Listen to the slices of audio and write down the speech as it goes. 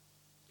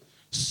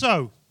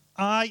So,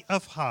 I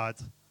have had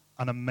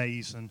an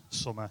amazing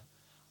summer.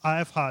 I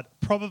have had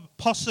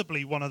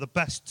possibly one of the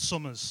best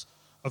summers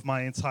of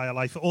my entire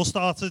life. It all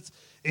started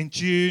in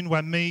June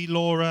when me,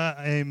 Laura,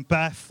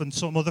 Beth, and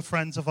some other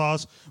friends of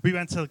ours, we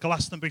went to the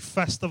Glastonbury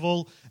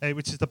Festival,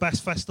 which is the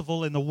best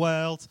festival in the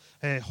world.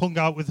 Hung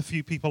out with a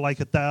few people like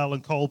Adele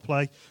and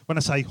Coldplay. When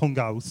I say hung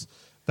out,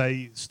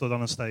 they stood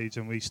on a stage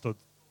and we stood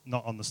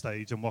not on the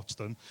stage and watched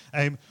them.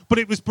 But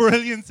it was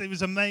brilliant. It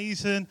was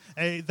amazing.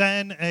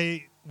 Then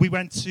we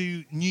went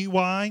to New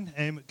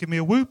Wine. Give me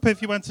a whoop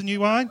if you went to New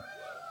Wine.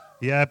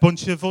 Yeah, a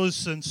bunch of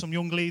us and some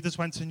young leaders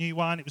went to New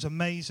Wine. It was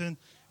amazing.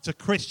 It's a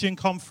Christian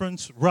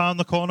conference round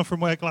the corner from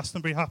where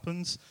Glastonbury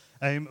happens.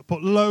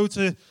 But loads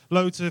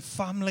of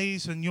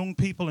families and young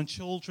people and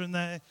children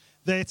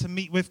there to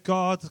meet with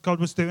God.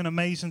 God was doing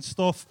amazing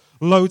stuff.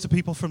 Loads of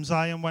people from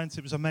Zion went.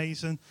 It was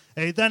amazing.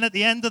 Then at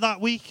the end of that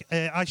week,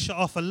 I shut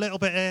off a little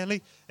bit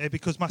early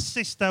because my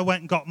sister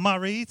went and got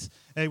married,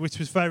 which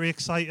was very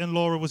exciting.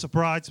 Laura was a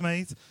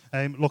bridesmaid.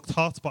 Looked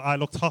hot, but I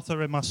looked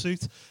hotter in my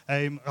suit.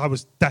 I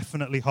was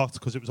definitely hot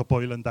because it was a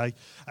boiling day.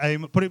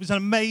 But it was an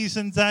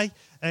amazing day.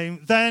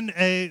 Then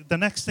the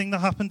next thing that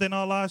happened in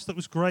our lives that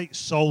was great,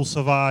 Soul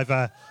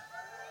Survivor.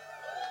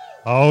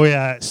 Oh,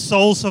 yeah.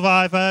 Soul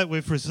Survivor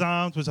with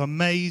Resound was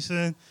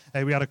amazing.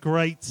 We had a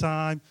great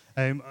time.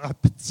 A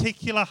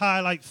particular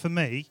highlight for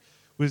me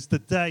was the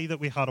day that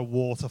we had a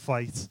water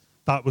fight.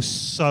 That was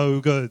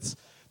so good.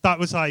 That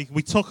was like,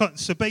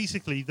 so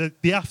basically,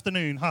 the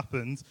afternoon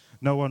happened.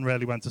 No one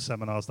really went to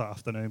seminars that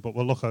afternoon, but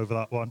we'll look over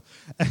that one.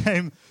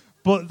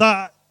 But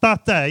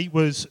that day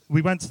was,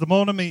 we went to the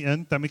morning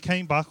meeting, then we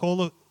came back,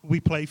 we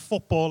played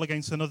football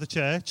against another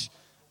church.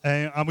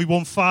 And we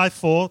won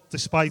 5-4,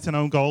 despite an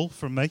own goal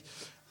from me.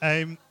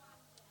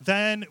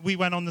 Then we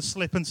went on the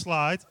slip and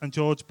slide, and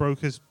George broke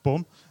his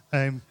bum,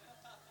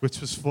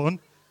 which was fun.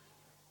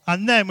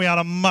 And then we had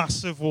a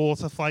massive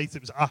water fight.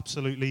 It was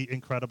absolutely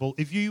incredible.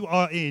 If you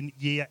are in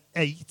year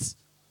 8,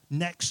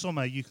 next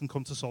summer you can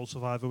come to Soul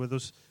Survivor with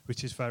us,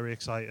 which is very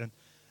exciting.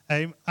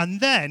 And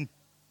then,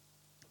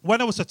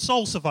 when I was at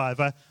Soul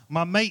Survivor,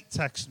 my mate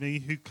texted me,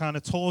 who kind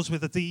of tours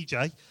with a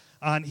DJ,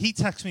 and he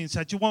texted me and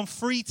said, "Do you want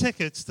free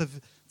tickets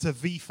to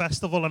V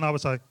Festival?" And I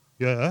was like,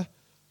 "Yeah."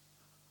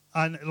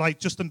 And like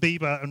Justin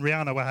Bieber and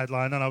Rihanna were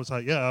headlining, and I was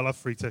like, "Yeah, I'll have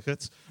free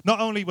tickets." Not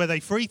only were they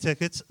free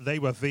tickets, they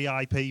were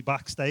VIP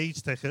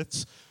backstage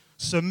tickets.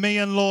 So me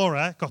and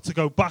Laura got to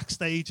go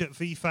backstage at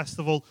V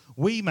Festival.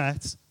 We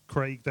met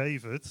Craig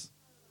David.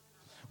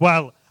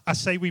 Well, I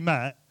say we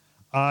met.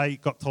 I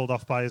got told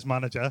off by his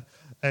manager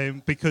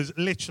because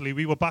literally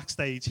we were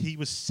backstage. He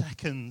was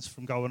seconds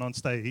from going on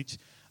stage.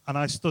 And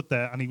I stood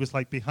there, and he was,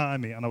 like,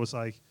 behind me, and I was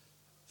like,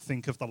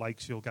 think of the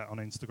likes you'll get on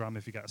Instagram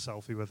if you get a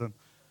selfie with him.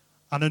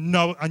 And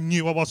I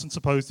knew I wasn't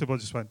supposed to, but I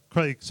just went,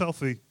 "Craig,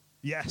 selfie,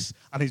 yes."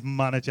 And his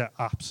manager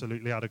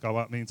absolutely had a go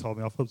at me and told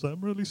me off. I was like,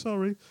 "I'm really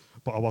sorry."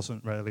 But I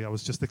wasn't really. I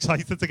was just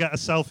excited to get a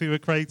selfie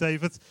with Craig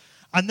David.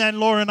 And then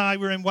Laura and I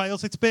were in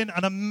Wales. It's been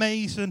an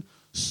amazing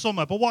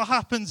summer. But what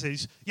happens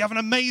is you have an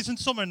amazing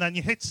summer, and then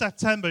you hit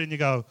September, and you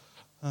go,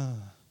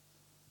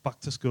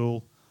 back to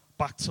school.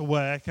 Back to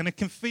work, and it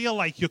can feel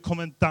like you're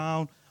coming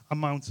down a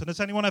mountain.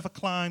 Has anyone ever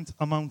climbed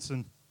a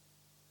mountain?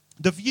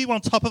 The view on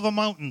top of a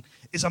mountain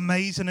is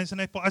amazing, isn't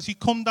it? But as you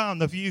come down,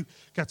 the view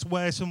gets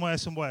worse and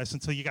worse and worse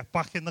until you get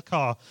back in the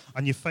car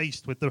and you're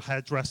faced with the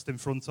headrest in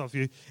front of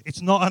you.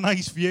 It's not a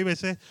nice view,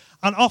 is it?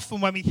 And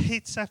often when we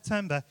hit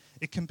September,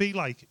 it can be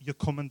like you're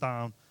coming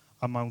down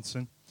a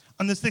mountain.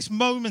 And there's this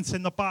moment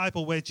in the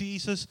Bible where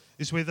Jesus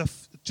is with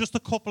just a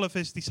couple of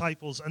his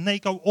disciples, and they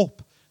go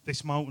up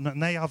this mountain,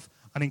 and they have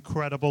an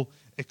incredible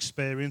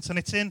experience. And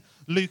it's in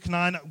Luke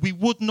 9. We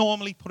would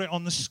normally put it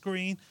on the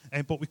screen,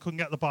 but we couldn't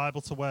get the Bible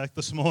to work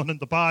this morning.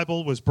 The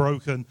Bible was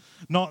broken.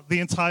 Not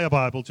the entire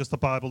Bible, just the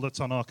Bible that's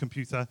on our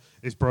computer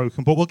is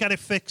broken. But we'll get it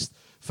fixed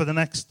for the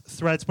next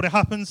threads. But it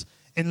happens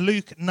in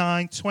Luke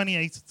 9,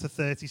 28 to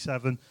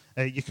 37.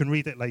 You can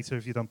read it later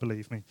if you don't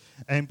believe me.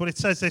 But it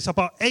says this: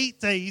 about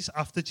 8 days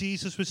after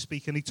Jesus was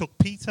speaking, he took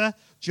Peter,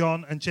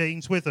 John, and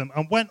James with him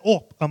and went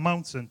up a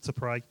mountain to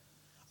pray.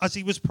 As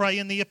he was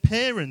praying, the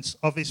appearance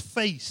of his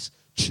face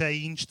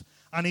changed,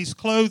 and his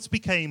clothes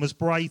became as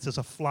bright as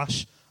a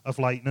flash of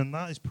lightning.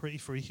 That is pretty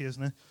freaky,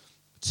 isn't it?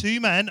 2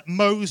 men,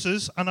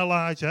 Moses and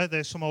Elijah,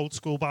 there's some old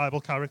school Bible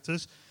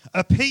characters,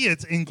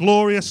 appeared in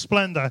glorious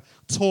splendor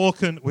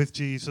talking with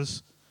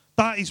Jesus.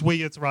 That is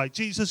weird, right?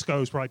 Jesus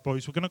goes, "Right,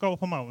 boys, we're going to go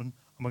up a mountain,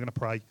 and we're going to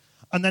pray."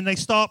 And then they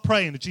start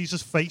praying, and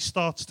Jesus' face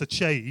starts to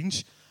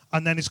change,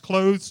 and then his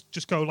clothes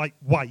just go like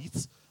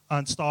white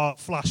and start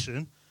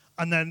flashing.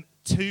 And then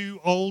 2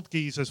 old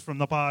geezers from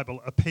the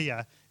Bible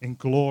appear in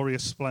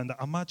glorious splendor.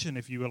 Imagine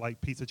if you were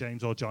like Peter,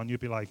 James, or John. You'd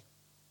be like,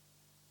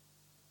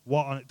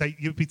 what?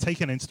 You'd be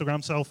taking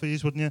Instagram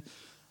selfies, wouldn't you?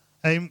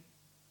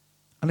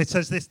 And it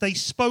says this: they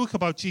spoke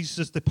about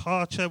Jesus'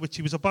 departure, which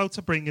he was about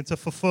to bring into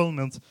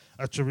fulfillment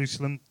at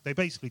Jerusalem. They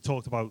basically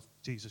talked about,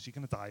 Jesus, you're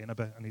going to die in a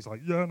bit. And he's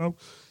like, yeah, no.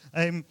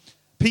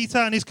 Peter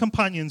and his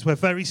companions were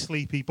very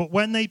sleepy, but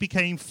when they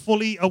became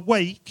fully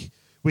awake,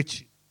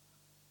 which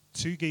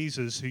two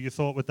geezers who you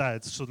thought were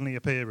dead suddenly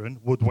appearing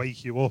would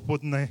wake you up,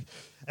 wouldn't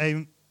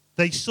they?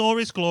 They saw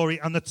his glory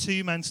and the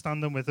two men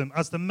standing with him.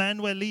 As the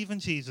men were leaving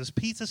Jesus,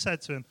 Peter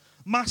said to him,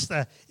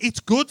 Master, it's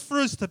good for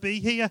us to be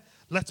here.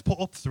 Let's put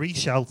up 3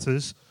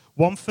 shelters,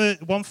 one for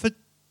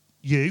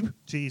you,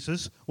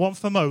 Jesus, one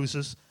for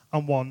Moses,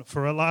 and one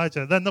for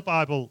Elijah. Then the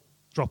Bible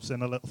drops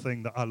in a little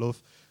thing that I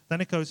love.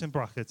 Then it goes in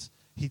brackets.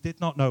 He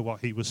did not know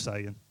what he was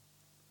saying.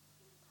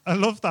 I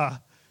love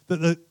that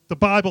the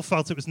Bible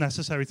felt it was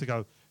necessary to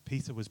go,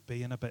 Peter was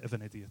being a bit of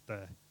an idiot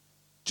there,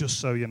 just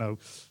so you know.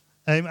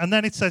 And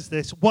then it says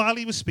this, while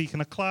he was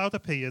speaking, a cloud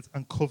appeared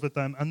and covered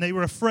them, and they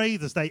were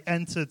afraid as they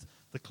entered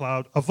the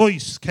cloud. A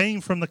voice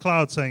came from the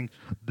cloud saying,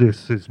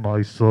 "This is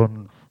my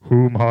son,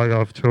 whom I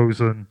have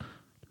chosen.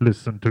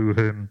 Listen to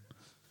him."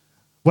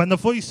 When the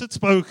voice had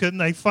spoken,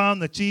 they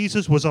found that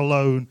Jesus was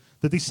alone.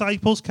 The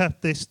disciples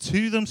kept this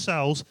to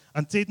themselves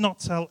and did not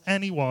tell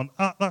anyone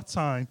at that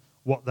time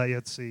what they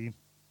had seen.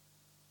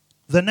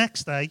 The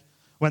next day,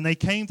 when they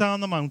came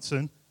down the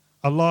mountain,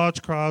 a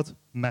large crowd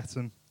met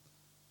him.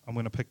 I'm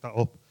going to pick that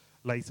up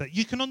later.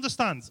 You can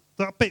understand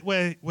that bit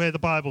where the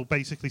Bible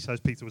basically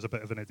says Peter was a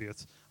bit of an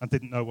idiot and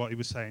didn't know what he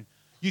was saying.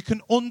 You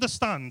can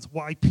understand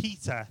why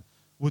Peter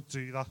would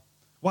do that.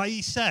 Why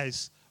he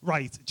says,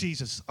 right,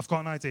 Jesus, I've got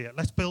an idea.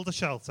 Let's build a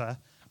shelter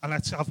and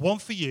let's have one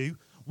for you,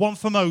 one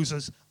for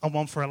Moses, and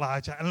one for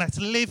Elijah. And let's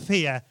live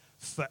here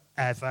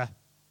forever.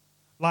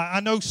 Like, I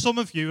know some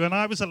of you, and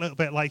I was a little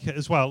bit like it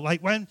as well.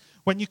 Like when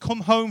you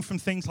come home from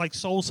things like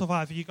Soul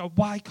Survivor, you go,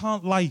 why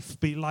can't life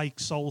be like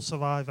Soul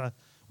Survivor,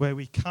 where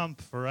we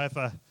camp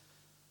forever?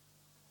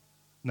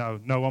 No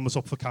one was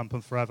up for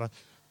camping forever.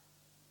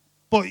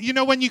 But you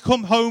know when you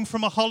come home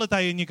from a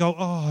holiday and you go,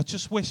 oh, I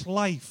just wish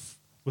life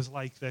was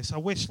like this. I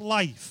wish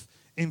life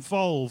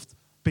involved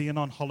being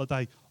on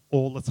holiday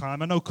all the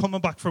time. I know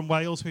coming back from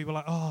Wales, we were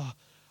like, oh,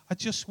 I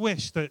just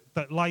wish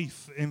that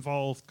life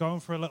involved going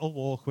for a little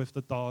walk with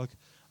the dog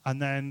and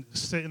then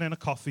sitting in a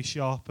coffee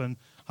shop and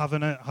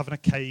having a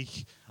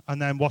cake and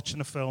then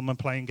watching a film and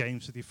playing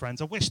games with your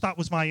friends. I wish that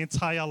was my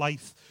entire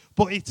life,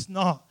 but it's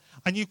not.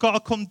 And you've got to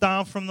come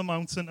down from the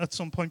mountain at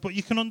some point. But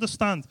you can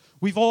understand,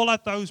 we've all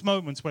had those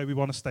moments where we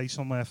want to stay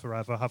somewhere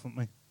forever, haven't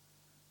we?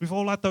 We've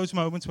all had those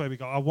moments where we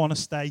go, I want to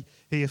stay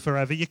here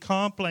forever. You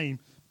can't blame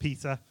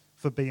Peter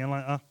for being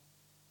like that.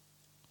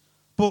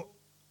 But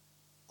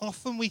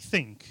often we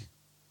think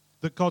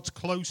that God's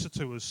closer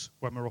to us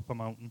when we're up a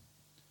mountain.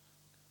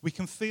 We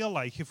can feel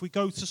like if we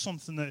go to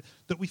something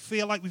that we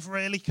feel like we've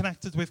really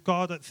connected with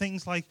God, at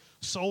things like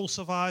Soul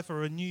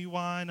Survivor or New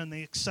Wine and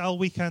the Excel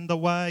Weekend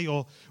Away,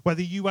 or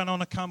whether you went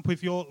on a camp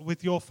with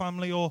your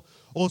family or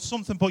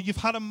something, but you've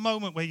had a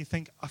moment where you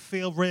think, I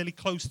feel really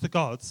close to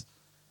God,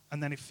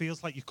 and then it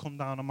feels like you come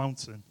down a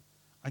mountain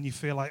and you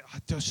feel like, I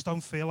just don't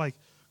feel like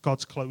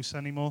God's close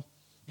anymore.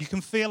 You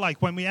can feel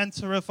like when we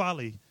enter a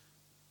valley,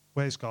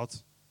 where's God?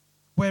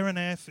 Where on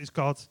earth is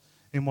God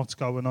in what's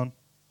going on?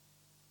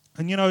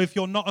 And you know, if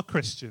you're not a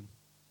Christian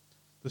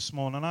this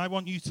morning, I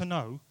want you to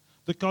know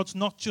that God's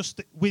not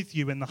just with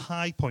you in the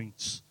high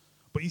points,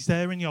 but he's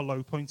there in your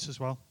low points as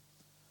well.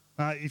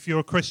 If you're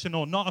a Christian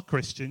or not a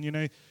Christian, you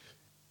know,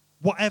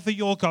 whatever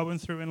you're going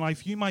through in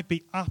life, you might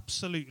be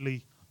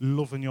absolutely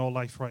loving your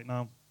life right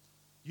now.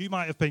 You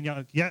might have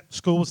been,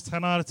 school was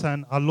 10 out of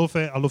 10. I love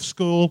it. I love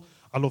school.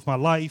 I love my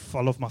life.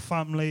 I love my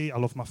family. I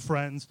love my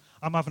friends.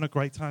 I'm having a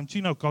great time. Do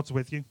you know God's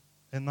with you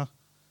in that?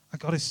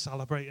 And God is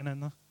celebrating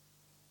in that.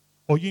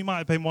 Or you might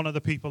have been one of the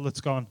people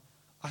that's gone,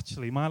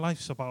 actually, my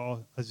life's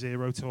about a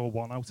 0 to a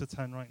 1 out of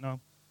 10 right now.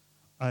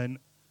 And,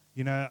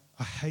 you know,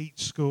 I hate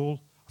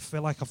school. I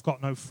feel like I've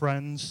got no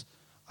friends.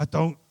 I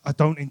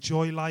don't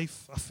enjoy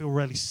life. I feel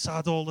really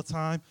sad all the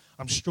time.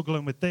 I'm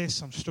struggling with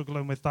this. I'm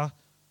struggling with that.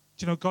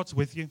 Do you know, God's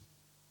with you?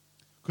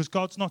 Because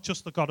God's not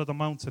just the God of the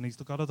mountain. He's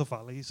the God of the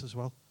valleys as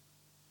well.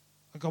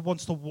 And God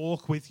wants to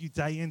walk with you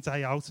day in,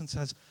 day out and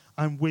says,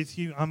 I'm with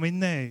you. I'm in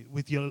there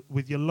with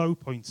your low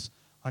points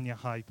and your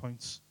high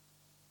points.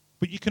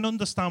 But you can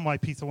understand why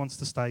Peter wants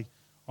to stay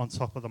on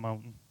top of the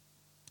mountain.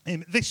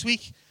 This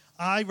week,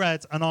 I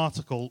read an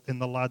article in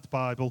the Lad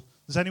Bible.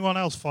 Does anyone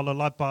else follow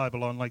Lad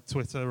Bible on like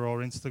Twitter or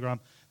Instagram?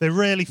 They're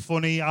really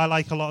funny. I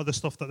like a lot of the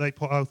stuff that they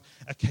put out.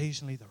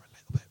 Occasionally, they're a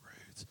little bit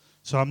rude.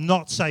 So I'm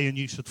not saying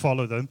you should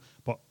follow them,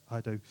 but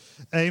I do.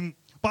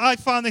 But I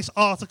found this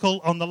article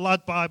on the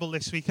Lad Bible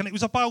this week, and it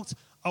was about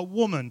a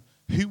woman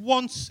who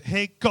wants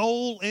her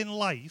goal in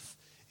life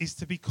is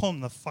to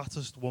become the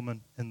fattest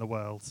woman in the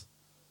world.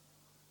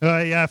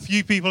 Yeah, a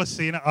few people have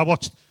seen it. I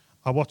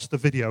watched the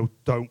video.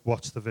 Don't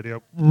watch the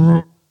video.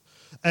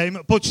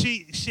 But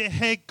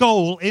her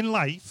goal in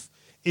life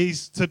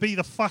is to be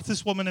the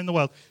fattest woman in the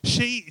world.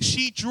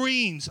 She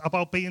dreams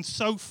about being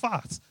so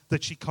fat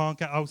that she can't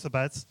get out of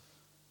bed.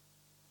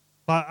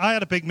 Like, I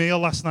had a big meal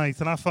last night,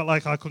 and I felt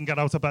like I couldn't get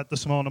out of bed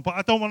this morning. But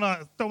I don't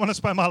want to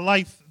spend my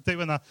life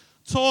doing that.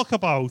 Talk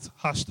about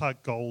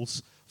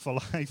 #goals for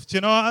life. Do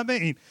you know what I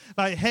mean?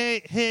 Like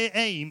her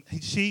aim.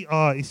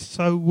 It's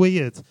so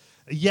weird.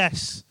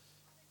 Yes,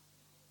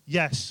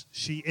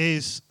 she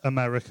is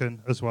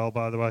American as well,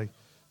 by the way,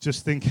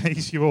 just in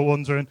case you were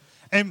wondering.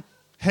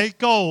 Her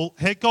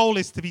goal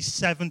is to be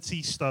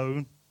 70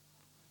 stone.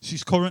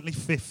 She's currently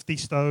 50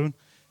 stone.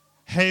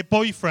 Her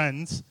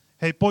boyfriend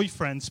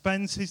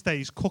spends his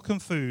days cooking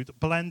food,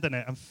 blending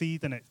it, and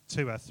feeding it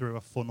to her through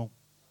a funnel.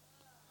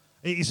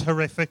 It is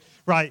horrific.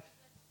 Right,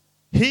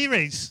 here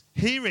is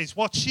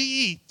what she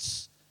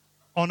eats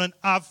on an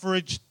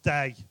average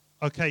day.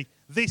 Okay,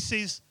 this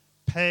is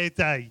per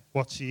day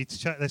what she eats.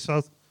 Check this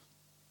out.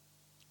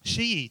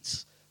 She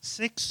eats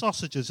 6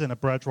 sausages in a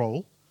bread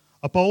roll,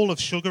 a bowl of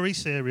sugary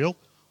cereal,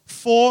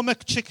 4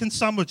 McChicken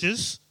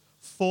sandwiches,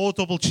 4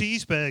 double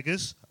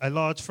cheeseburgers, a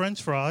large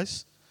French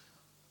fries,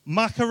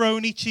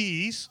 macaroni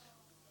cheese,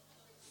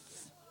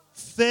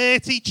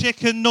 30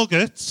 chicken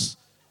nuggets,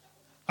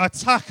 a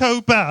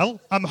Taco Bell.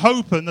 I'm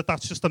hoping that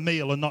that's just a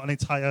meal and not an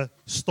entire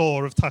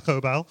store of Taco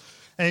Bell.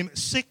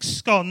 6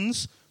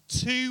 scones,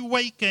 2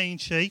 weight gain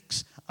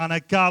shakes, and a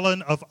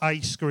gallon of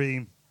ice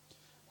cream.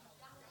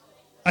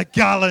 A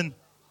gallon.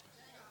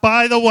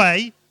 By the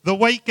way, the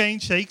weight gain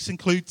shakes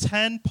include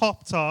 10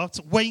 Pop-Tarts,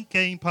 weight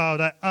gain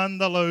powder,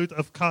 and a load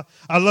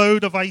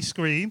of ice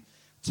cream,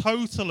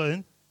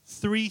 totaling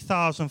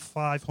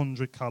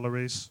 3,500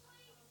 calories.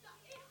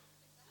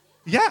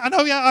 Yeah, I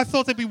know, I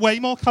thought there'd be way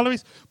more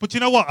calories. But you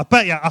know what? I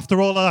bet you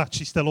after all of that,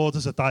 she still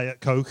orders a Diet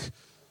Coke.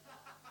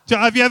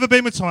 Have you ever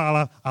been with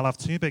someone? I'll have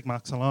 2 Big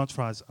Macs and large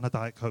fries and a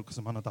Diet Coke because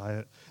I'm on a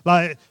diet.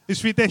 Like,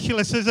 it's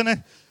ridiculous, isn't it?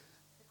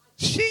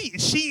 She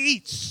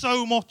eats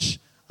so much,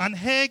 and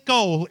her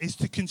goal is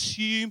to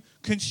consume,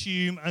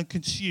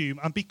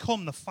 and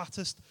become the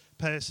fattest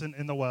person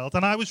in the world.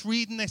 And I was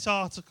reading this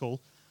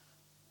article.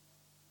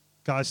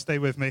 Guys, stay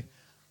with me.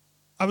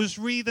 I was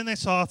reading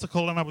this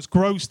article, and I was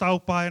grossed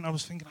out by it, and I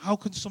was thinking, how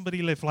can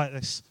somebody live like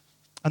this?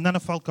 And then I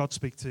felt God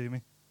speak to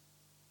me.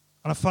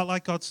 And I felt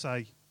like God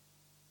say,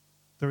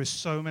 there is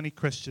so many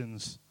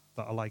Christians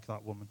that are like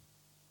that woman.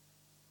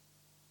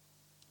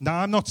 Now,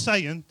 I'm not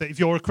saying that if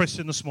you're a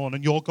Christian this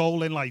morning, your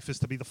goal in life is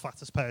to be the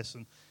fattest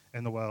person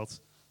in the world.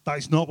 That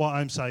is not what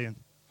I'm saying.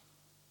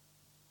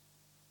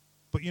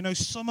 But you know,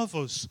 some of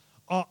us,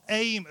 our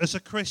aim as a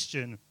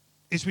Christian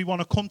is we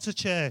want to come to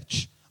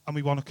church and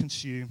we want to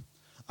consume.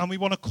 And we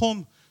want to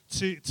come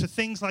to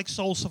things like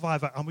Soul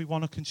Survivor and we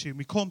want to consume.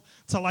 We come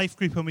to Life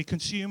Group and we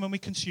consume and we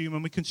consume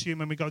and we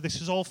consume and we go, this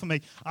is all for me.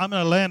 I'm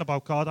going to learn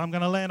about God. I'm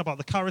going to learn about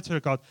the character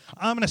of God.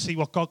 I'm going to see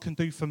what God can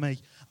do for me.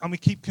 And we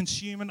keep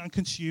consuming and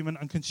consuming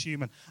and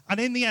consuming. And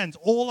in the end,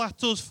 all that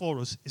does for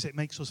us is it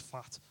makes us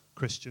fat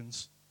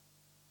Christians.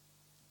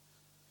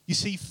 You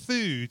see,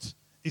 food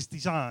is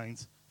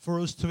designed for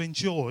us to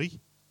enjoy,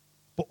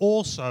 but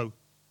also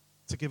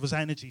to give us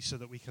energy so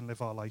that we can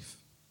live our life.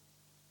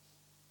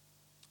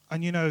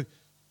 And you know,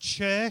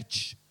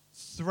 church,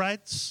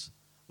 Threads,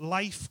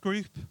 Life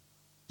Group,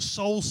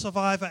 Soul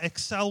Survivor,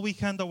 Excel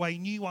Weekend Away,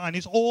 New Wine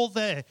is all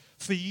there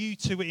for you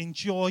to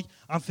enjoy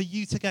and for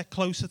you to get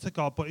closer to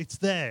God. But it's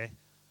there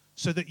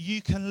so that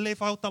you can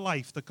live out the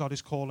life that God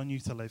is calling you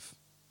to live.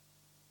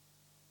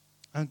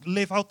 And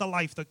live out the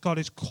life that God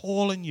is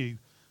calling you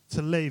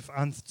to live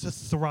and to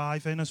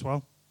thrive in as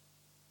well.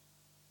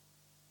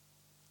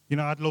 You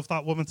know, I'd love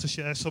that woman to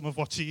share some of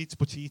what she eats,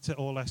 but she eats it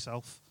all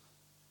herself.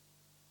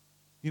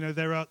 You know,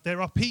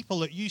 there are people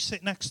that you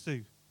sit next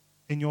to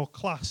in your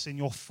class, in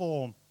your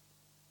form,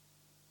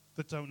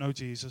 that don't know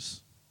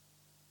Jesus.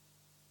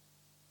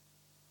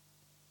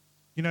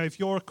 You know, if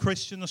you're a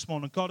Christian this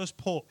morning, God has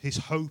put his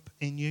hope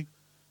in you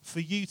for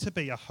you to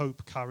be a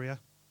hope carrier.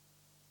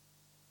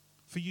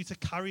 For you to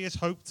carry his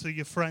hope to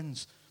your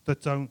friends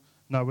that don't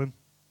know him.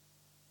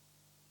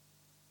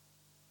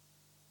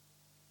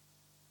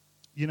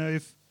 You know,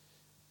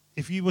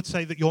 if you would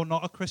say that you're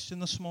not a Christian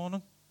this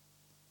morning,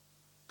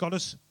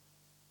 God's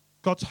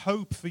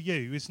hope for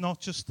you is not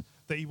just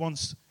that he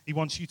wants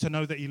you to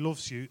know that he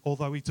loves you,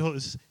 although he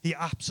does. He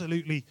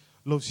absolutely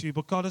loves you.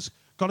 But God has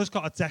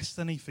got a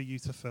destiny for you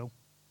to fill.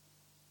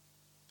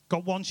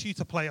 God wants you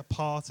to play a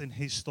part in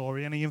his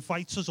story, and he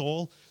invites us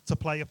all to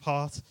play a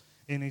part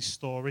in his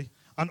story.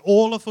 And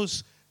all of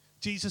us,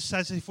 Jesus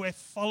says, if we're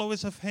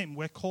followers of him,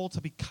 we're called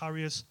to be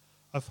carriers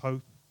of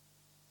hope.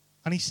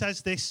 And he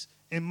says this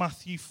in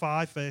Matthew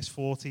 5, verse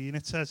 14.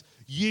 It says,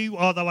 you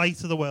are the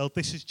light of the world.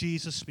 This is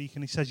Jesus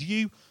speaking. He says,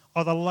 you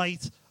are the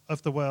light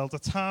of the world. A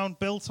town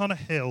built on a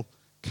hill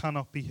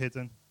cannot be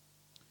hidden.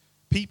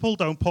 People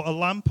don't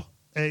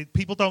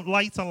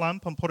light a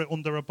lamp and put it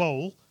under a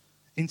bowl.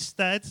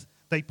 Instead,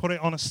 they put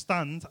it on a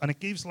stand, and it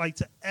gives light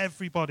to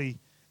everybody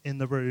in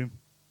the room.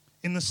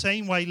 In the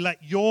same way,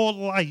 let your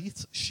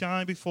light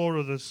shine before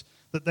others,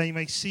 that they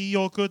may see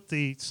your good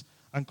deeds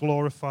and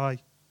glorify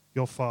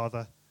your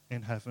Father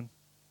in heaven.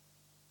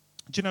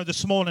 Do you know,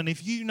 this morning,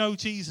 if you know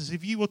Jesus,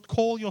 if you would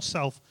call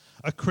yourself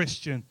a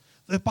Christian,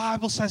 the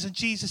Bible says, and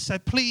Jesus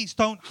said, please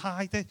don't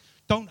hide it.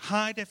 Don't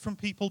hide it from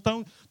people.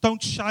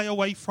 Don't shy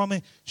away from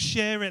it.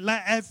 Share it.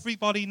 Let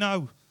everybody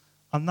know.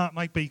 And that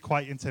might be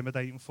quite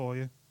intimidating for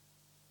you.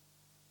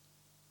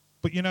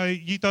 But you know,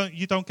 you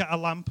don't get a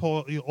lamp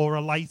or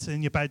a light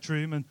in your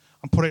bedroom and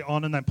put it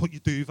on and then put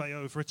your duvet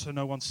over it so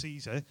no one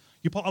sees it.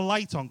 You put a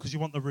light on because you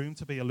want the room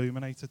to be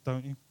illuminated,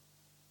 don't you?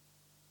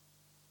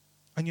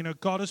 And,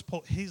 God has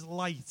put his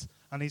light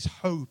and his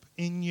hope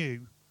in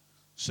you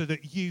so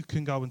that you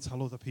can go and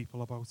tell other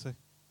people about it.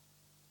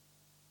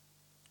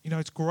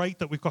 It's great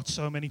that we've got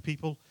so many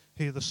people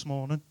here this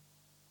morning.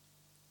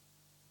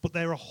 But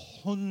there are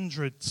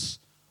hundreds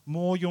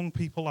more young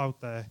people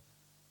out there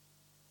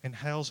in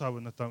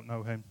Halesowen that don't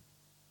know him.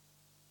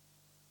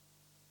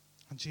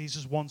 And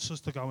Jesus wants us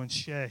to go and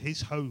share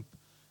his hope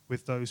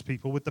with those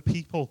people, with the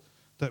people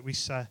that we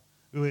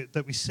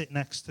sit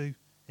next to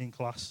in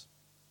class.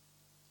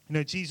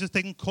 Jesus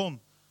didn't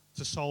come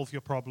to solve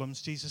your problems.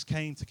 Jesus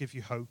came to give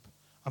you hope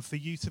and for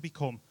you to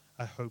become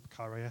a hope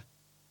carrier.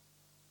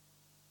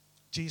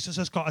 Jesus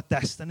has got a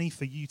destiny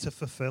for you to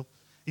fulfill.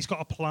 He's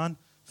got a plan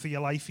for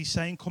your life. He's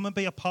saying, come and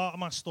be a part of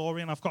my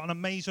story, and I've got an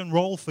amazing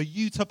role for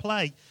you to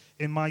play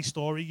in my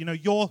story.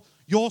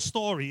 Your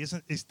story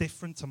is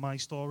different to my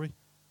story.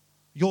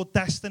 Your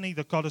destiny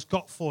that God has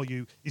got for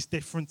you is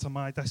different to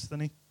my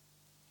destiny.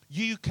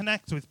 You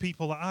connect with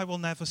people that I will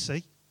never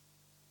see.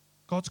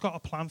 God's got a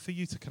plan for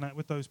you to connect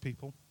with those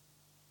people.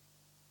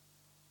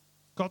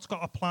 God's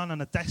got a plan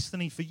and a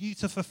destiny for you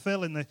to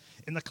fulfill in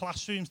the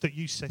classrooms that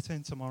you sit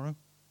in tomorrow,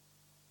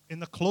 in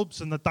the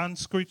clubs and the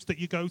dance groups that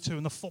you go to,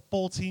 and the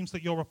football teams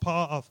that you're a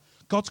part of.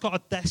 God's got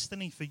a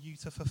destiny for you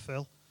to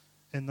fulfill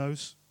in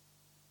those.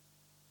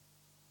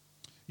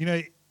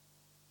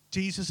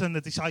 Jesus and the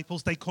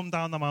disciples, they come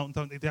down the mountain,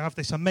 don't they? They have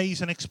this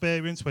amazing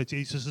experience where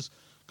Jesus'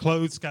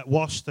 clothes get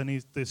washed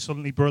and they're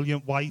suddenly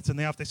brilliant white, and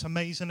they have this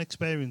amazing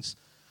experience.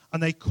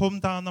 And they come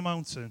down the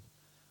mountain,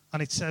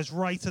 and it says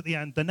right at the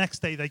end, the next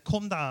day they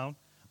come down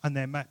and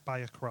they're met by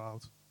a crowd.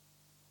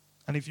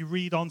 And if you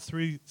read on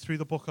through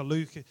the book of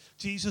Luke,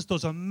 Jesus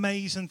does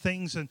amazing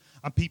things, and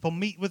people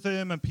meet with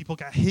him, and people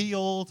get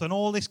healed, and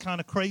all this kind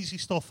of crazy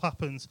stuff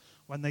happens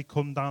when they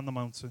come down the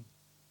mountain.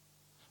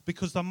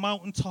 Because the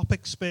mountaintop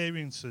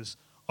experiences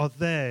are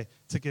there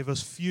to give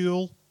us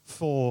fuel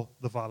for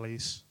the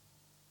valleys.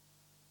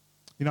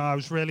 I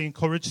was really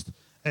encouraged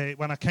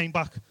when I came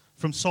back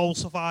from Soul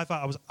Survivor.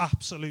 I was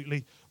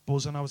absolutely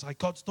buzzing. I was like,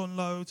 God's done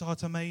loads. Oh,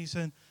 it's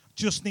amazing.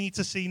 Just need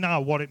to see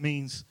now what it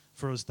means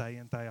for us day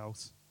in, day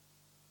out.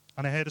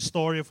 And I heard a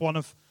story of one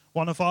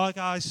of our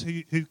guys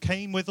who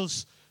came with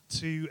us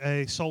to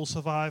a Soul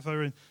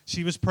Survivor, and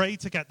she was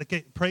prayed for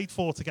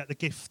to get the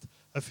gift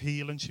of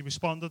healing. She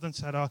responded and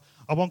said, I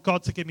want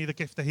God to give me the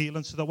gift of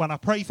healing so that when I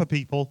pray for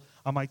people,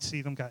 I might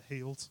see them get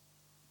healed.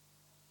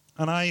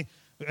 And I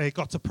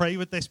got to pray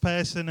with this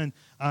person,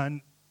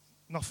 and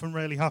nothing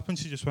really happened.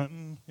 She just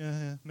went,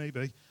 yeah,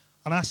 maybe.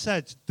 And I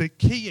said, the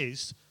key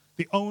is,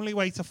 the only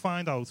way to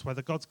find out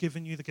whether God's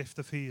given you the gift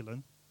of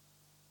healing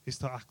is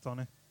to act on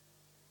it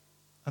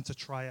and to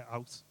try it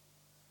out.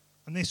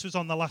 And this was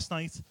on the last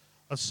night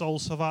of Soul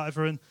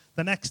Survivor. And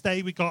the next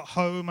day we got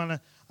home, and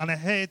I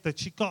heard that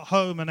she got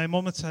home and her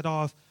mum had said,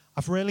 I've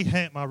really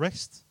hurt my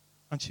wrist.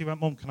 And she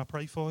went, Mum, can I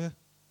pray for you?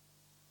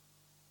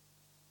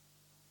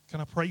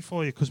 Can I pray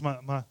for you? Because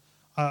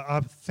I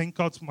think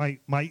God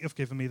might have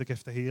given me the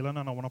gift of healing,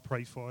 and I want to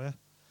pray for you.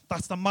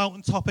 That's the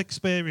mountaintop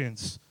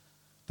experience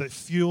that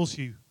fuels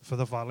you for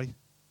the valley.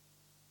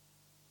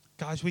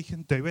 Guys, we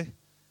can do it.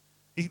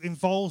 It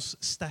involves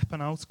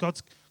stepping out.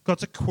 God's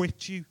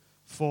equipped you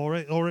for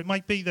it. Or it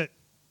might be that,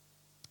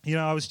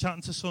 I was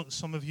chatting to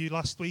some of you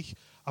last week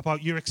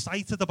about you're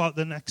excited about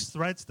the next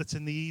Threads that's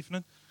in the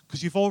evening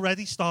because you've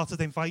already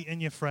started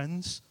inviting your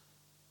friends.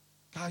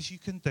 Guys, you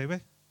can do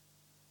it.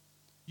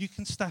 You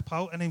can step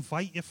out and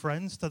invite your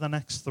friends to the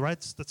next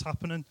Threads that's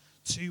happening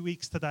 2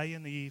 weeks today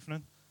in the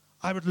evening.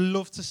 I would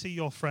love to see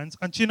your friends.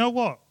 And do you know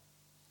what?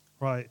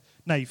 Right,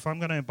 Nath, I'm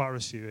going to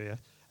embarrass you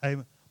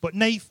here. But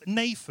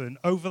Nathan,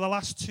 over the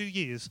last 2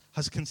 years,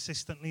 has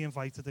consistently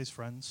invited his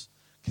friends.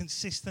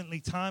 Consistently,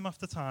 time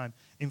after time,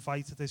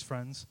 invited his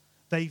friends.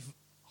 They've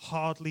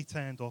hardly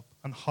turned up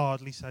and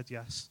hardly said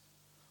yes.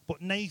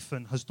 But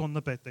Nathan has done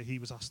the bit that he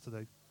was asked to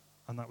do,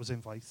 and that was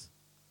invite.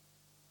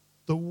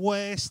 The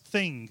worst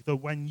thing that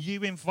when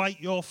you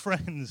invite your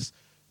friends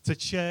to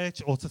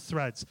church or to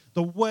Threads,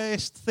 the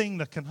worst thing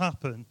that can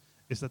happen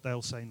is that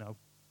they'll say no.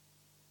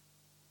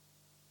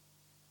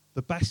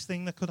 The best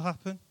thing that could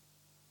happen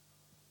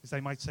is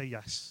they might say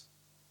yes.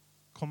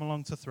 Come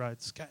along to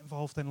Threads, get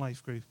involved in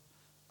life group,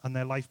 and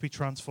their life be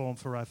transformed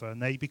forever,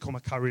 and they become a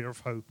carrier of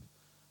hope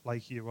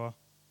like you are.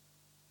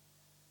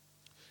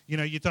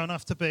 You don't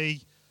have to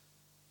be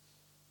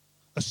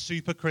a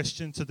super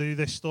Christian to do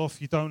this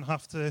stuff. You don't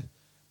have to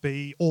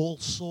be all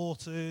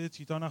sorted.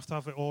 You don't have to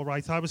have it all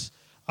right. I was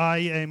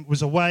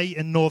away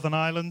in Northern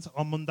Ireland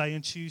on Monday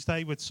and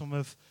Tuesday with some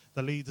of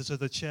the leaders of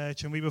the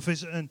church, and we were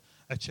visiting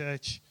a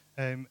church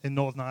in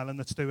Northern Ireland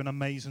that's doing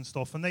amazing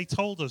stuff. And they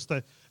told us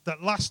that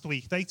last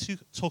week they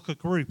took a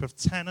group of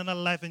 10 and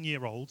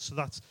 11-year-olds, so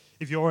that's,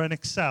 if you're in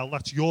Excel,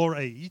 that's your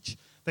age.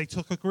 They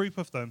took a group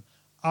of them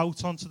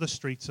out onto the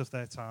streets of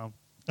their town,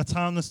 a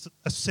town that's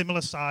a similar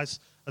size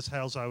as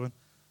Halesowen.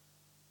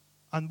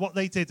 And what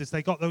they did is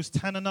they got those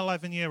 10 and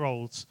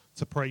 11-year-olds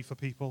to pray for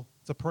people,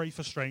 to pray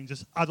for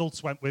strangers.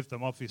 Adults went with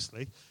them,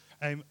 obviously.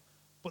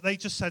 But they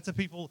just said to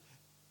people,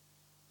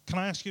 can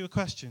I ask you a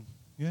question?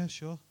 Yeah,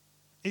 sure.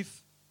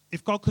 If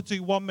if God could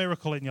do one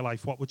miracle in your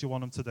life, what would you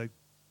want him to do?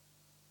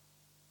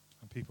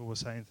 And people were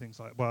saying things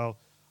like, well,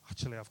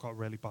 actually, I've got a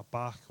really bad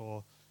back,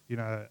 or, you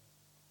know,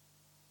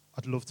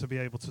 I'd love to be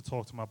able to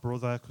talk to my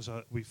brother because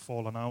we've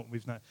fallen out.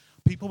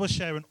 People were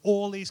sharing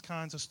all these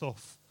kinds of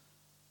stuff,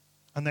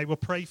 and they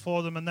would pray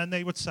for them, and then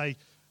they would say,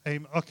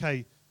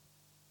 okay,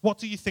 what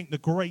do you think the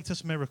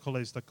greatest miracle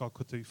is that God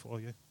could do for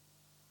you?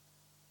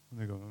 And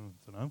they go,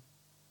 I don't know.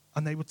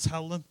 And they would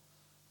tell them.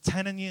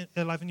 10 and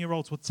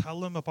 11-year-olds would tell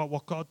them about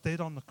what God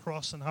did on the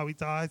cross and how he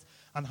died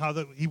and how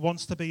that he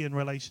wants to be in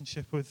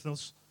relationship with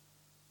us.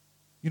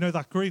 You know,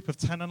 that group of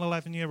 10 and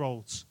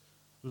 11-year-olds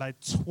led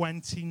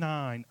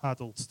 29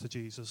 adults to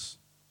Jesus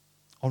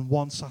on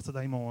one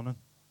Saturday morning.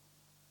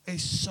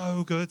 It's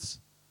so good.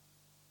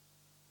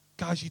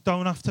 Guys, you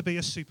don't have to be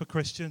a super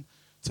Christian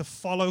to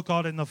follow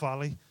God in the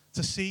valley,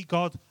 to see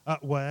God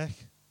at work.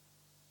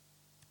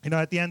 You know,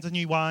 at the end of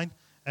New Wine,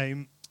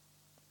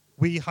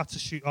 we had to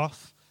shoot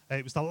off.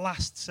 It was the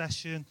last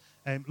session.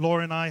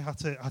 Laura and I had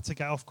to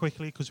get off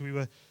quickly because we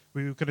were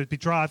going to be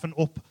driving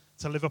up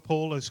to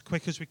Liverpool as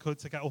quick as we could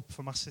to get up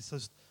for my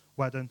sister's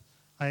wedding.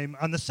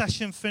 And the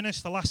session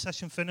finished, the last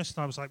session finished,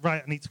 and I was like,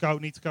 right, I need to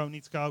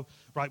go.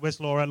 Right, where's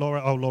Laura?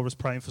 Oh, Laura's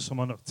praying for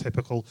someone.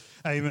 Typical.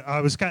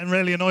 I was getting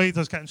really annoyed.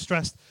 I was getting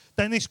stressed.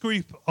 Then this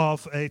group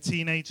of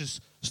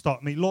teenagers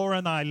stopped me. Laura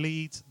and I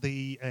lead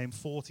the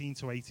 14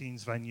 to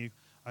 18s venue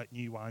at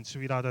New Wine. So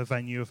we'd had a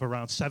venue of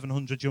around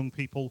 700 young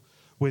people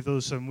with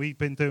us, and we've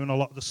been doing a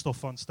lot of the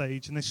stuff on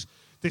stage. And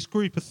this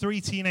group of 3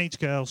 teenage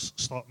girls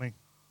stopped me.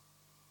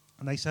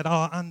 And they said,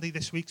 oh, Andy,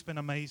 this week's been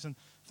amazing.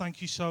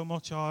 Thank you so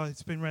much. Oh,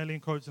 it's been really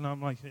encouraging. And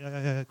I'm like,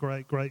 yeah,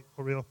 great.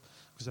 Hurry up,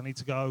 because I need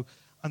to go.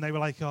 And they were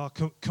like, oh,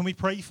 can we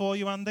pray for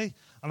you, Andy?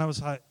 And I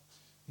was like,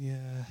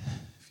 yeah,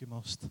 if you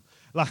must.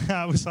 Like,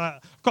 I was like,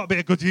 I've got to be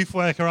a good youth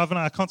worker, haven't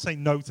I? I can't say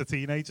no to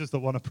teenagers that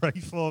want to pray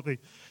for me.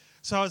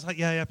 So I was like,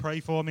 yeah, pray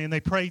for me. And they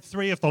prayed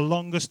 3 of the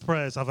longest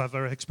prayers I've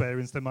ever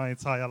experienced in my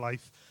entire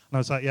life. And I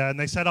was like, yeah. And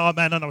they said,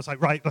 amen. And I was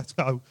like, right, let's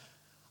go.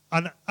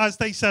 And as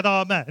they said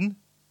amen,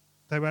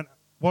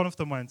 one of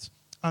them went,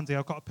 Andy,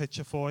 I've got a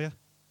picture for you.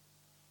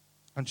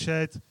 And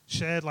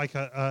shared like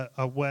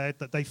a word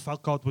that they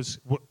felt God was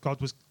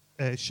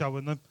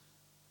showing them.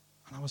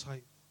 And I was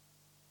like,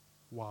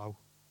 wow,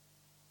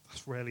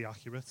 that's really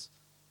accurate.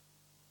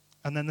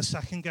 And then the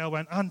second girl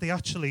went, Andy,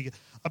 actually,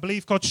 I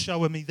believe God's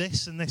showing me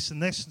this and this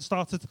and this, and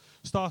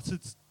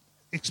started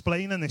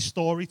explaining this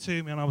story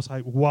to me. And I was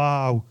like,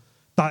 wow,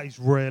 that is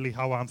really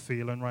how I'm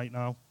feeling right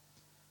now.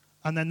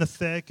 And then the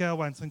third girl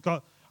went, and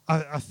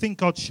I think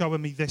God's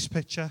showing me this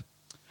picture.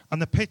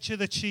 And the picture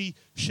that she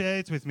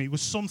shared with me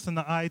was something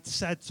that I had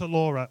said to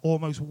Laura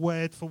almost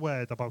word for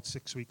word about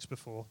 6 weeks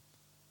before.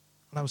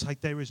 And I was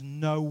like, there is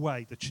no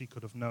way that she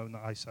could have known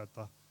that I said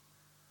that.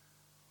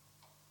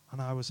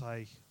 And I was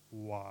like,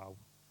 wow.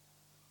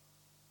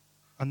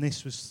 And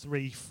this was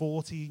 3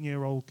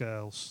 14-year-old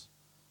girls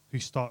who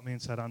stopped me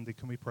and said, Andy,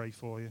 can we pray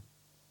for you?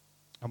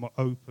 And we're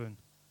open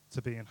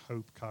to being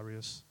hope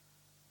carriers.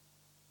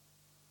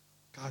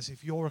 Guys,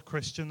 if you're a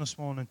Christian this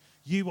morning,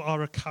 you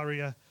are a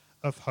carrier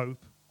of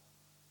hope.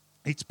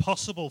 It's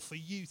possible for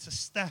you to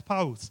step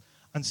out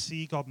and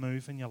see God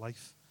move in your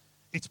life.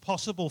 It's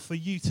possible for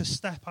you to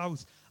step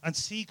out and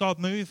see God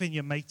move in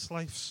your mates'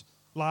 lives.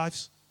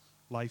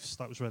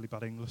 That was really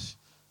bad English.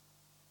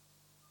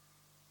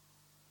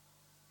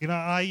 You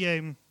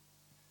know,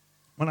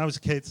 when I was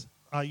a kid,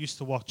 I used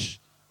to watch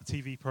a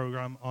TV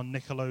program on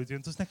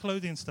Nickelodeon. Does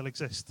Nickelodeon still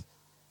exist?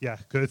 Yeah,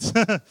 good.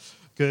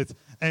 Good.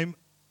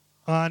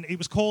 And it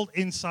was called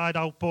Inside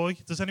Out Boy.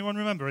 Does anyone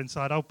remember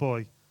Inside Out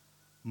Boy?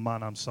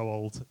 Man, I'm so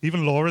old.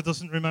 Even Laura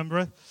doesn't remember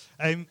it.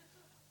 I'm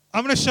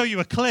going to show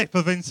you a clip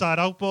of Inside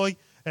Out Boy.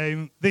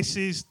 This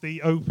is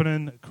the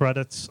opening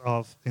credits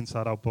of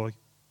Inside Out Boy.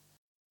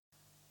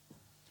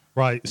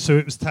 Right, so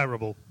it was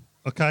terrible,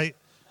 okay?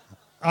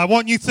 I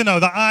want you to know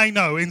that I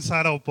know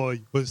Inside Out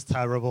Boy was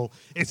terrible.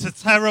 It's a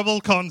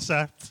terrible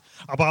concept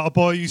about a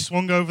boy who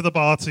swung over the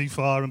bar too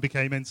far and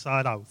became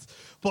inside out.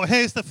 But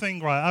here's the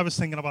thing, right? I was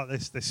thinking about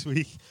this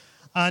week.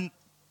 And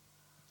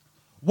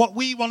what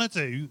we want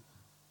to do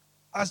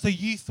as the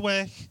youth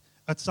work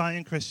at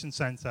Zion Christian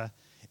Centre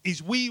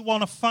is we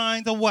want to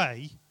find a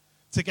way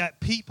to get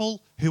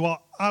people who are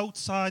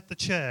outside the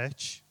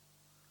church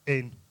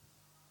in.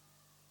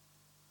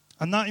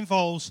 And that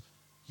involves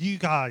you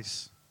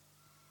guys.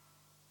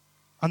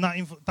 And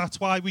that's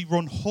why we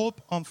run Hub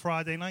on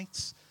Friday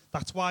nights.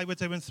 That's why we're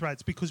doing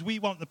Threads, because we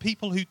want the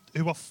people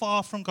who are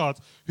far from God,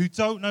 who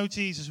don't know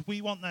Jesus,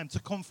 we want them to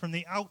come from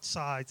the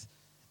outside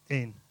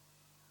in.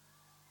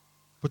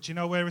 But you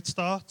know where it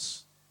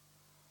starts?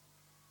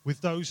 With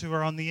those who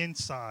are on the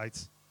inside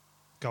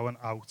going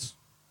out.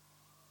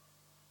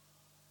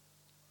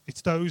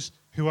 It's those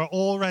who are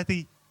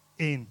already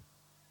in,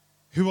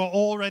 who are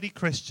already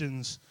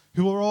Christians,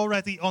 who are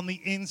already on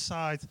the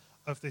inside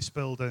of this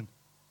building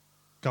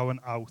going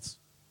out.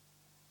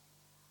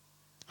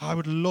 I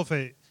would love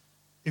it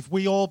if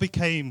we all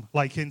became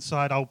like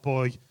Inside Out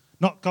Boy,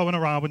 not going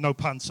around with no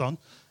pants on,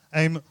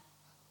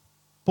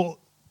 but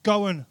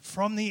going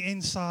from the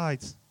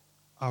inside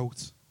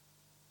out.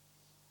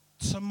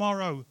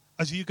 tomorrow,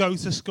 as you go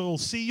to school,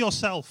 see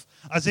yourself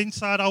as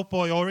inside-out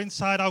boy or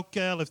inside-out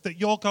girl, if that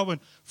you're going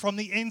from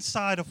the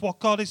inside of what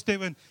God is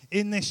doing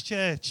in this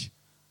church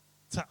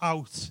to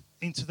out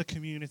into the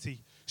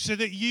community, so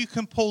that you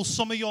can pull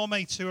some of your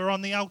mates who are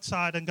on the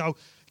outside and go,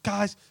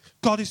 guys,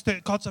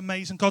 God's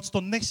amazing. God's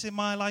done this in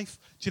my life.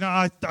 Do you know,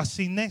 I've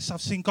seen this.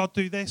 I've seen God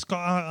do this.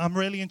 I'm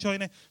really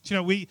enjoying it. Do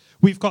you know,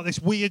 we've got this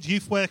weird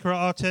youth worker at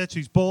our church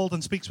who's bald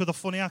and speaks with a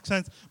funny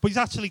accent, but he's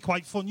actually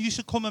quite fun. You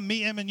should come and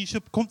meet him, and you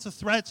should come to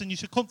Threads, and you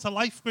should come to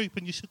Life Group,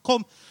 and you should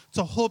come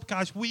to Hub.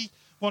 Guys, we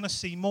want to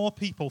see more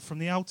people from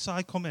the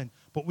outside come in,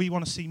 but we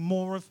want to see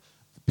more of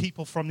the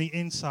people from the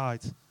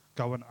inside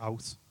going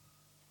out.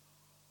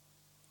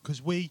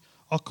 Because we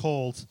are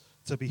called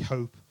to be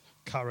hope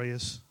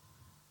carriers.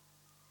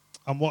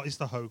 And what is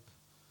the hope?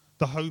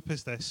 The hope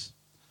is this,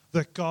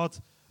 that God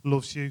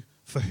loves you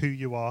for who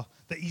you are,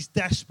 that he's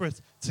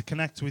desperate to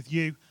connect with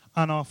you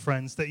and our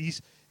friends, that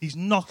he's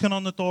knocking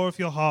on the door of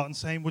your heart and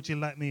saying, would you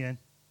let me in?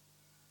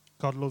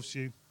 God loves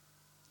you.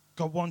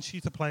 God wants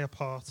you to play a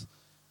part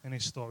in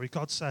his story.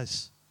 God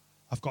says,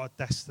 I've got a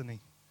destiny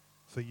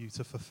for you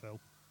to fulfill.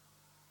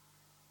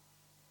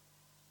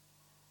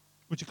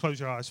 Would you close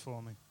your eyes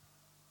for me?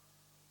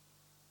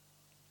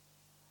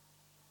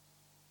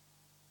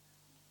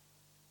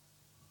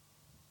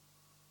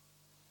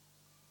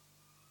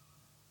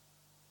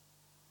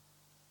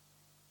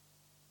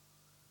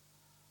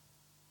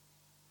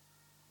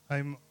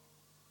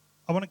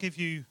 I want to give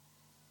you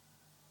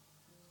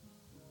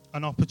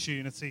an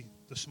opportunity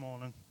this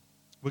morning.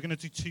 We're going to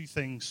do two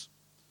things.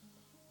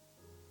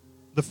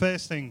 The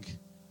first thing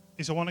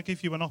is I want to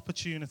give you an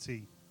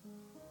opportunity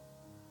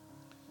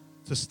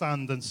to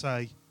stand and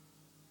say,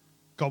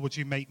 God, would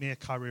you make me a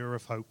carrier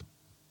of hope?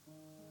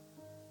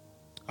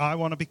 I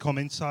want to become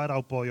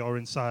inside-out boy or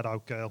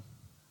inside-out girl.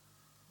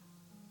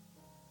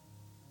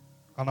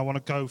 And I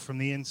want to go from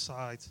the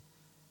inside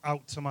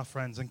out to my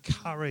friends and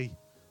carry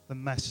the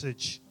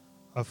message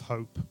of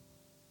hope.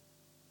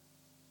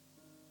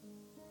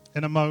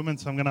 In a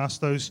moment, I'm going to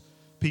ask those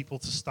people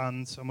to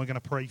stand, and we're going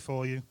to pray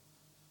for you.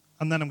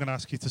 And then I'm going to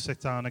ask you to sit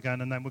down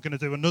again, and then we're going to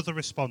do another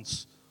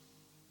response.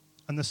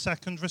 And the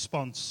second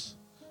response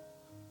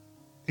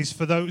is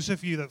for those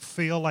of you that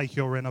feel like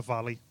you're in a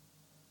valley,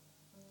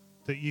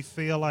 that you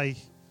feel like,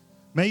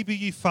 maybe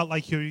you felt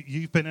like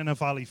you've been in a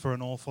valley for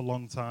an awful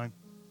long time,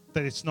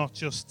 that it's not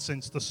just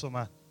since the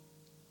summer,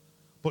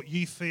 but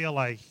you feel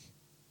like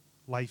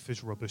life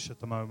is rubbish at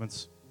the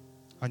moment,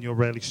 and you're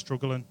really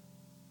struggling.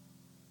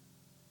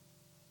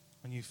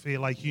 And you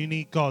feel like you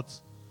need God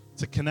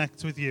to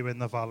connect with you in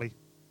the valley.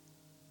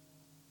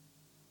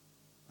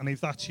 And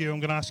if that's you, I'm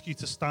going to ask you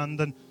to stand,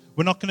 and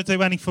we're not going to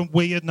do anything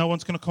weird. No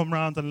one's going to come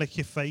around and lick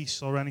your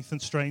face or anything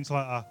strange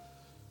like that.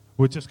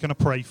 We're just going to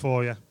pray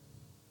for you.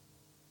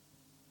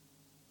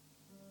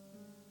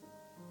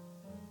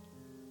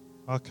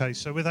 Okay,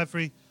 so with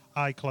every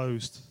eye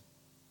closed,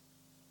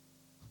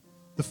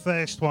 the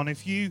first one,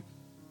 if you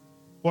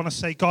want to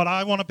say, God,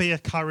 I want to be a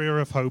carrier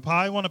of hope.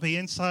 I want to be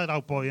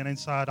inside-out boy and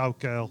inside-out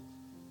girl.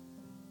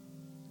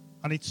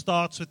 And it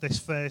starts with this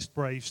first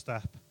brave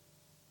step.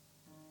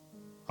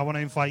 I want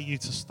to invite you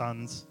to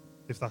stand,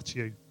 if that's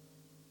you.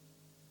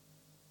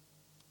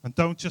 And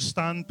don't just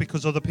stand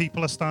because other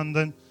people are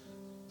standing.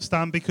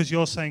 Stand because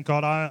you're saying,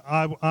 God,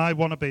 I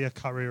want to be a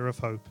carrier of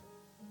hope.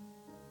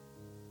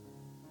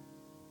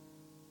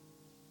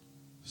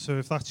 So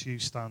if that's you,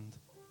 stand.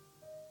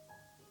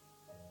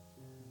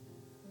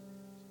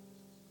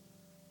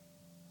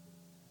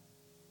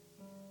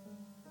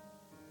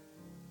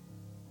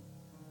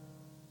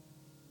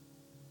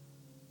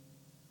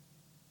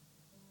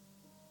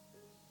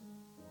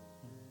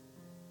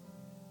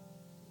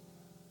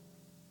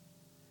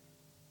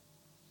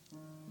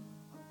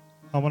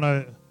 I want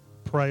to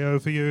pray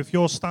over you. If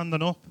you're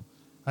standing up,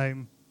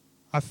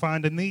 I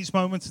find in these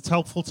moments it's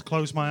helpful to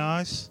close my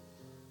eyes.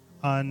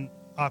 And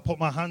I put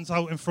my hands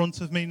out in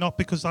front of me, not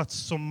because that's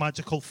some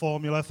magical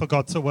formula for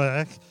God to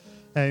work,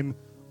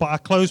 but I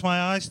close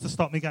my eyes to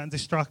stop me getting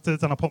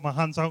distracted, and I put my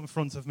hands out in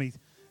front of me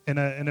in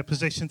a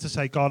position to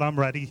say, God, I'm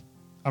ready.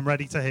 I'm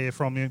ready to hear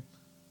from you.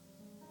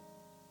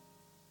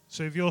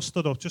 So if you're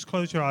stood up, just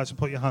close your eyes and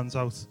put your hands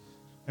out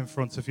in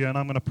front of you, and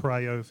I'm going to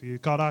pray over you.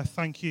 God, I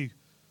thank you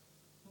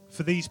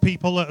for these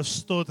people that have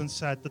stood and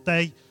said that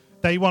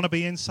they want to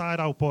be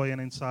inside-out boy and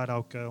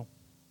inside-out girl.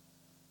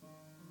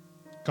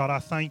 God, I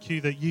thank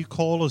you that you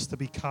call us to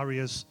be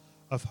carriers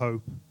of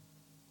hope.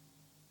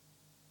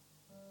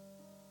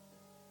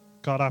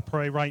 God, I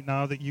pray right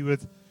now that you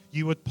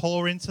would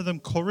pour into them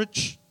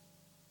courage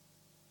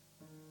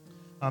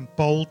and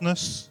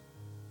boldness.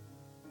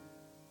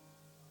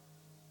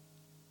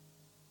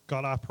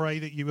 God, I pray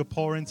that you would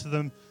pour into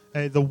them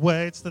the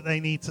words that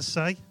they need to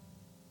say.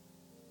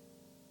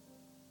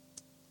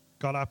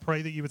 God, I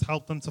pray that you would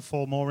help them to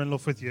fall more in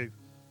love with you.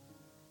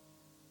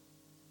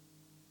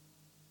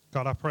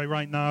 God, I pray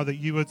right now that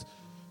you would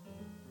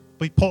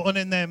be putting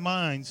in their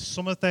minds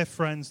some of their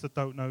friends that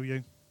don't know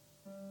you.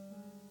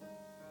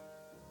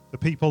 The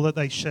people that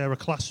they share a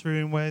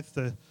classroom with,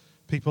 the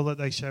people that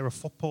they share a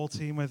football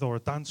team with or a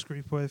dance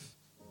group with.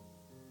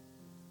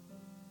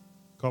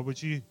 God,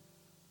 would you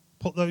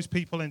put those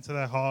people into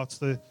their hearts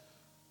that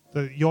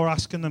you're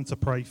asking them to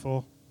pray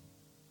for?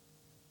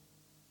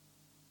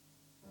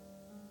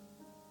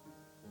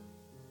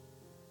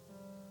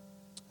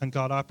 And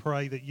God, I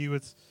pray that you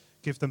would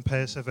give them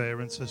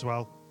perseverance as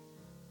well.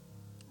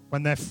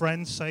 When their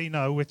friends say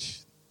no,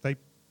 which they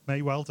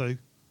may well do,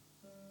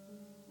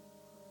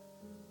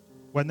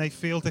 when they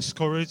feel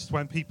discouraged,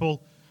 when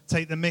people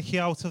take the mickey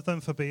out of them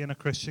for being a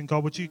Christian,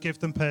 God, would you give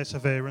them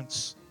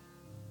perseverance?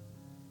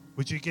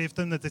 Would you give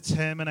them the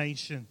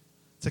determination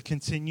to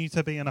continue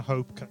to be in a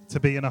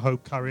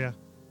hope carrier?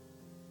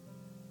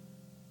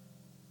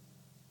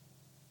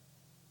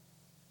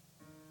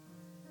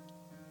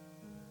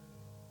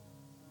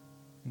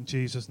 In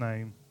Jesus'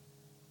 name.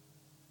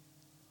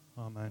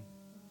 Amen.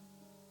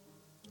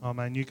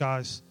 Amen. You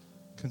guys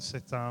can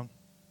sit down.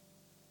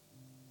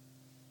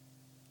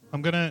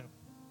 I'm going to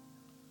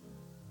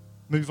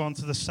move on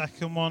to the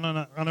second one,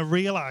 and I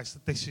realise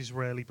that this is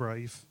really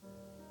brave.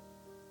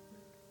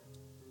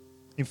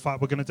 In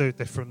fact, we're going to do it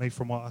differently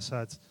from what I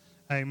said.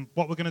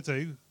 What we're going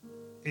to do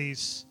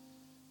is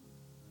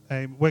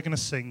we're going to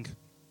sing.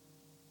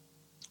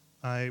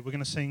 We're going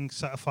to sing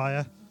Set a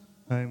Fire,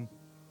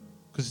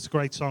 because it's a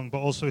great song, but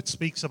also it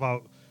speaks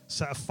about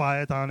set a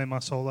fire down in my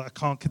soul that I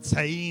can't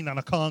contain and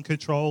I can't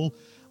control,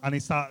 and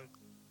it's that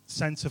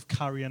sense of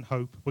carrying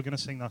hope. We're going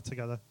to sing that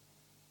together.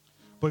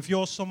 But if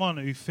you're someone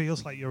who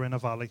feels like you're in a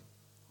valley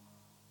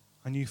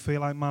and you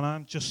feel like, man,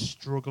 I'm just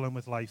struggling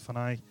with life and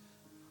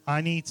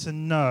I need to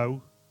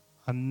know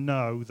and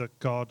know that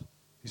God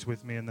is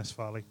with me in this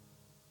valley.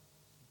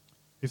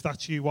 If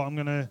that's you, what I'm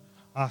going to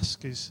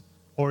ask is,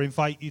 or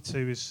invite you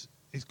to, is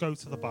go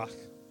to the back.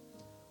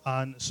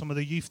 And some of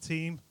the youth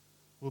team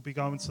will be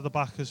going to the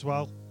back as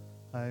well.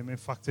 In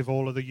fact, if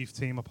all of the youth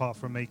team, apart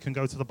from me, can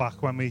go to the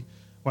back when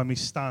we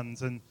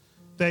stand. And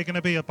they're going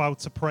to be about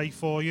to pray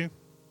for you.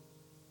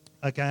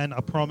 Again, I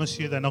promise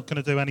you, they're not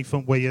going to do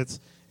anything weird.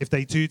 If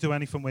they do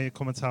anything weird,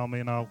 come and tell me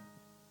and I'll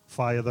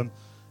fire them.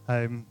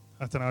 I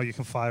don't know how you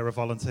can fire a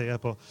volunteer,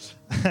 but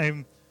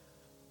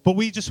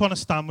we just want to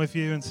stand with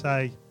you and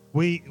say,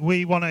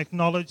 we want to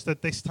acknowledge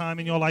that this time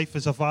in your life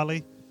is a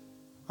valley,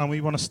 and we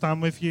want to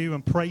stand with you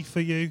and pray for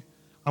you,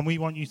 and we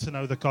want you to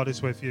know that God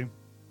is with you.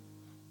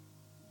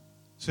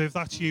 So if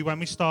that's you, when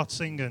we start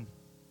singing,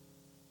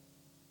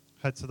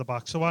 head to the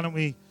back. So why don't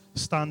we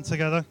stand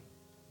together?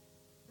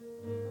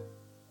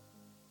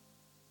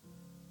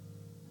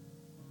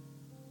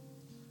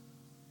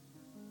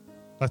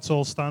 Let's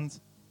all stand.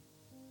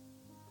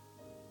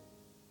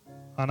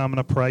 And I'm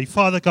going to pray.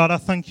 Father God, I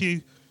thank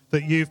you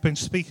that you've been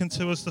speaking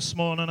to us this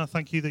morning. I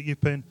thank you that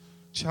you've been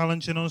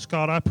challenging us,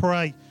 God. I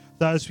pray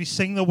that as we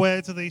sing the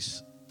words of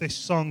this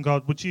song,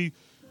 God, would you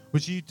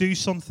do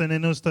something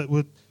in us that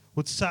would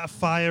set a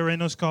fire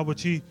in us, God?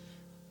 Would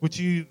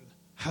you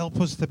help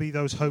us to be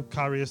those hope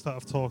carriers that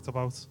I've talked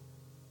about?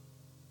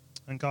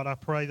 And God, I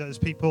pray that as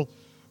people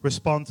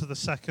respond to the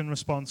second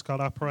response, God,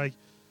 I pray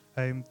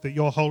that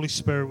your Holy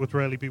Spirit would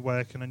really be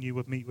working and you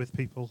would meet with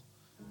people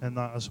in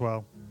that as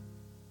well.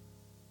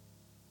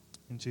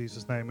 In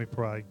Jesus' name we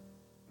pray.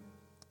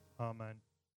 Amen.